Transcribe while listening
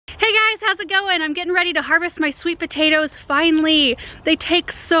how's it going? I'm getting ready to harvest my sweet potatoes finally. They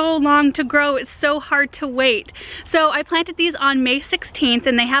take so long to grow, it's so hard to wait. So I planted these on May 16th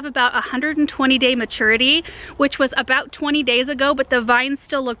and they have about 120-day maturity, which was about 20 days ago, but the vines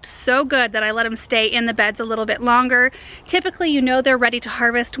still looked so good that I let them stay in the beds a little bit longer. Typically, you know they're ready to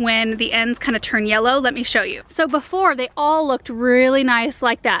harvest when the ends kind of turn yellow. Let me show you. So before, they all looked really nice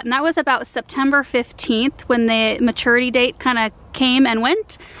like that, and that was about September 15th when the maturity date kind of came and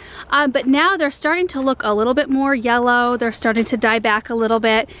went. But now they're starting to look a little bit more yellow. They're starting to die back a little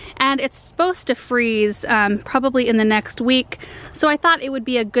bit, and it's supposed to freeze probably in the next week. So I thought it would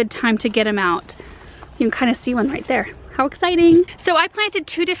be a good time to get them out. You can kind of see one right there. How exciting. So I planted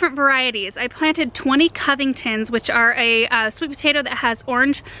two different varieties. I planted 20 Covingtons, which are a sweet potato that has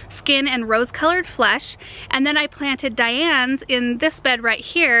orange skin and rose-colored flesh. And then I planted Dianes in this bed right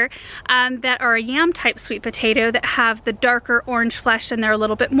here that are a yam type sweet potato that have the darker orange flesh and they're a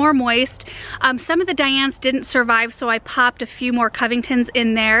little bit more moist. Some of the Dianes didn't survive, so I popped a few more Covingtons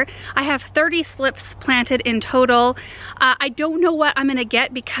in there. I have 30 slips planted in total. I don't know what I'm gonna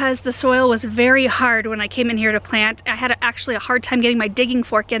get because the soil was very hard when I came in here to plant. I had actually a hard time getting my digging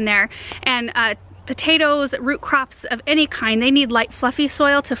fork in there, and potatoes, root crops of any kind, they need light fluffy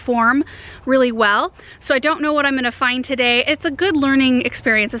soil to form really well. So I don't know what I'm gonna find today. It's a good learning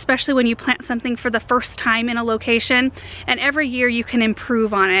experience, especially when you plant something for the first time in a location, and every year you can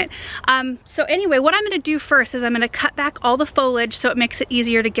improve on it. So anyway, what I'm gonna do first is I'm gonna cut back all the foliage so it makes it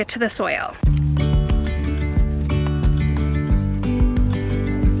easier to get to the soil.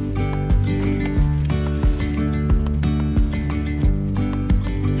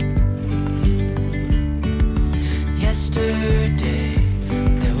 Yesterday,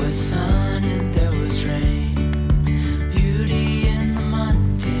 there was sun and there was rain, beauty in the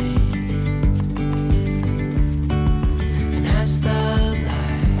mundane. And as the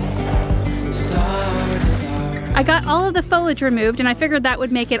light started, I got all of the foliage removed, and I figured that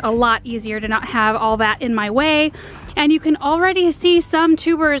would make it a lot easier to not have all that in my way. And you can already see some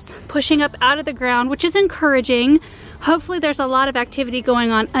tubers pushing up out of the ground, which is encouraging. Hopefully there's a lot of activity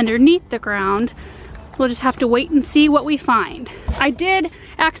going on underneath the ground. We'll just have to wait and see what we find. I did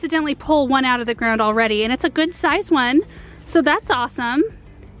accidentally pull one out of the ground already, and it's a good size one, so that's awesome.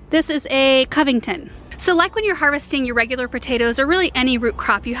 This is a Covington. So like when you're harvesting your regular potatoes or really any root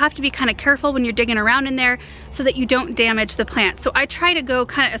crop, you have to be kind of careful when you're digging around in there so that you don't damage the plant. So I try to go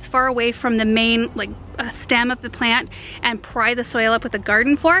kind of as far away from the main stem of the plant and pry the soil up with a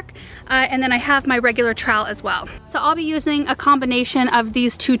garden fork. And then I have my regular trowel as well. So I'll be using a combination of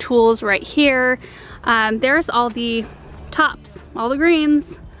these two tools right here. There's all the tops, all the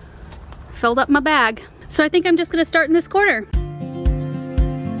greens, filled up my bag. So I think I'm just gonna start in this corner.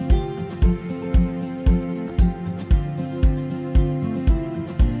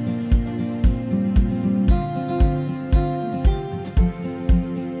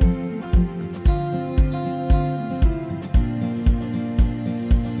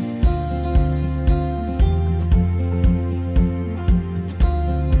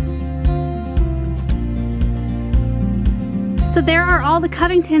 So there are all the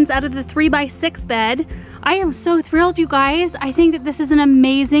Covingtons out of the 3x6 bed. I am so thrilled, you guys. I think that this is an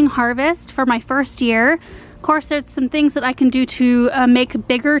amazing harvest for my first year. Of course, there's some things that I can do to make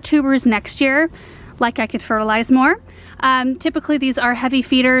bigger tubers next year, like I could fertilize more. Typically these are heavy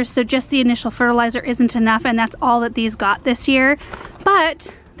feeders, so just the initial fertilizer isn't enough, and that's all that these got this year. But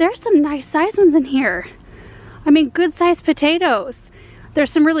there's some nice size ones in here. I mean, good sized potatoes. There's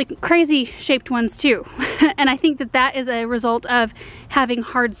some really crazy shaped ones too. And I think that that is a result of having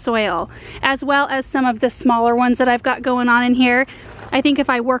hard soil, as well as some of the smaller ones that I've got going on in here. I think if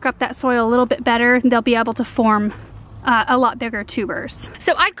I work up that soil a little bit better, they'll be able to form a lot bigger tubers.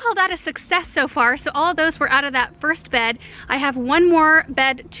 So I'd call that a success so far. So all of those were out of that first bed. I have one more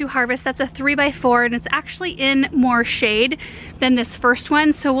bed to harvest. That's a 3x4, and it's actually in more shade than this first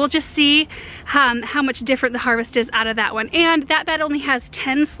one. So we'll just see how much different the harvest is out of that one. And that bed only has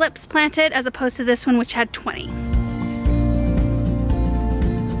 10 slips planted as opposed to this one, which had 20.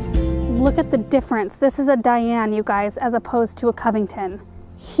 Look at the difference. This is a Diane, you guys, as opposed to a Covington.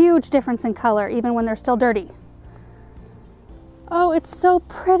 Huge difference in color, even when they're still dirty. Oh, it's so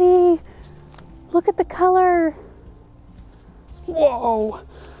pretty. Look at the color. Whoa,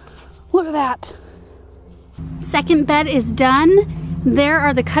 look at that. Second bed is done. There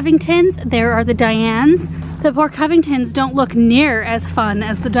are the Covingtons, there are the Dianes. The poor Covingtons don't look near as fun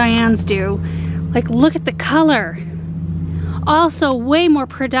as the Dianes do. Like, look at the color. Also way more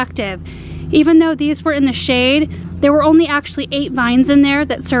productive. Even though these were in the shade, there were only actually 8 vines in there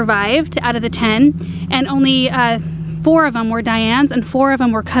that survived out of the 10, and only 4 of them were Diane's and 4 of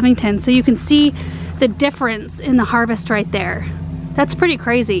them were Covington. So you can see the difference in the harvest right there. That's pretty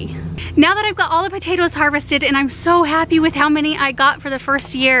crazy. Now that I've got all the potatoes harvested and I'm so happy with how many I got for the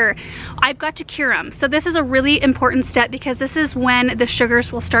first year, I've got to cure them. So this is a really important step because this is when the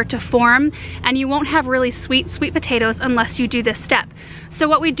sugars will start to form and you won't have really sweet potatoes unless you do this step. So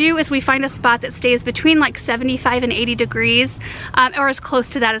what we do is we find a spot that stays between like 75 and 80 degrees or as close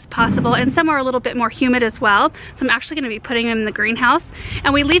to that as possible, and some are a little bit more humid as well. So I'm actually going to be putting them in the greenhouse,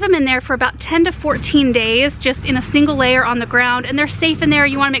 and we leave them in there for about 10 to 14 days just in a single layer on the ground, and they're safe in there.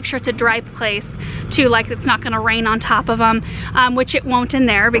 You want to make sure it's a dry place too, like it's not going to rain on top of them, which it won't in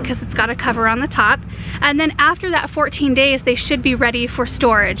there because it's got a cover on the top. And then after that 14 days they should be ready for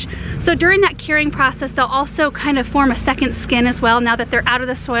storage. So during that curing process they'll also kind of form a second skin as well now that they're out of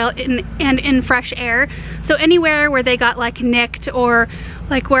the soil and in fresh air. So anywhere where they got like nicked or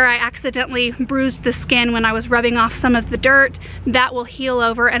like where I accidentally bruised the skin when I was rubbing off some of the dirt, that will heal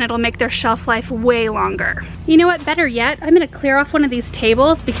over and it'll make their shelf life way longer. You know what, better yet, I'm gonna clear off one of these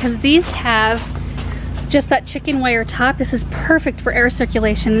tables because these have just that chicken wire top. This is perfect for air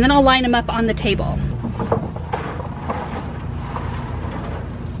circulation, and then I'll line them up on the table.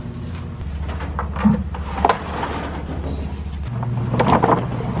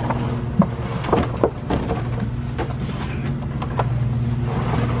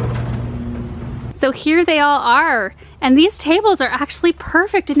 So here they all are, and these tables are actually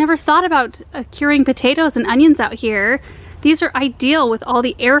perfect. I never thought about curing potatoes and onions out here. These are ideal with all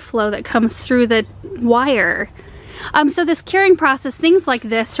the airflow that comes through the wire. So this curing process, things like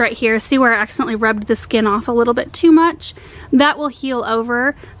this right here, see where I accidentally rubbed the skin off a little bit too much? That will heal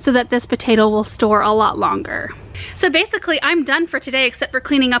over so that this potato will store a lot longer. So basically I'm done for today except for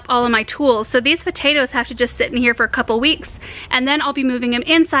cleaning up all of my tools. So these potatoes have to just sit in here for a couple weeks, and then I'll be moving them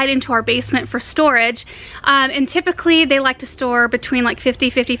inside into our basement for storage. And typically they like to store between like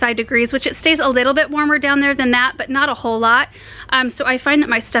 50-55 degrees, which it stays a little bit warmer down there than that, but not a whole lot. So I find that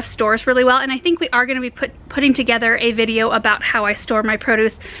my stuff stores really well, and I think we are going to be putting together a video about how I store my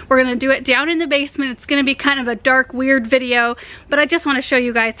produce. We're going to do it down in the basement. It's going to be kind of a dark, weird video, but I just want to show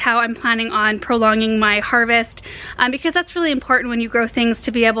you guys how I'm planning on prolonging my harvest. Because that's really important when you grow things,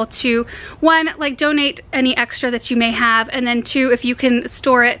 to be able to, one, like donate any extra that you may have, and then two, if you can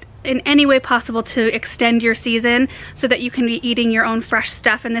store it in any way possible to extend your season so that you can be eating your own fresh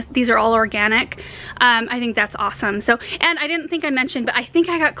stuff, and these are all organic. I think that's awesome. So, and I didn't think I mentioned, but I think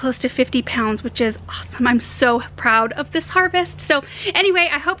I got close to 50 pounds, which is awesome. I'm so proud of this harvest. So anyway,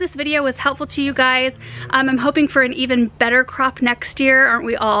 I hope this video was helpful to you guys. I'm hoping for an even better crop next year, aren't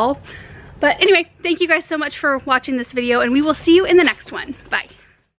we all? But anyway, thank you guys so much for watching this video, and we will see you in the next one. Bye.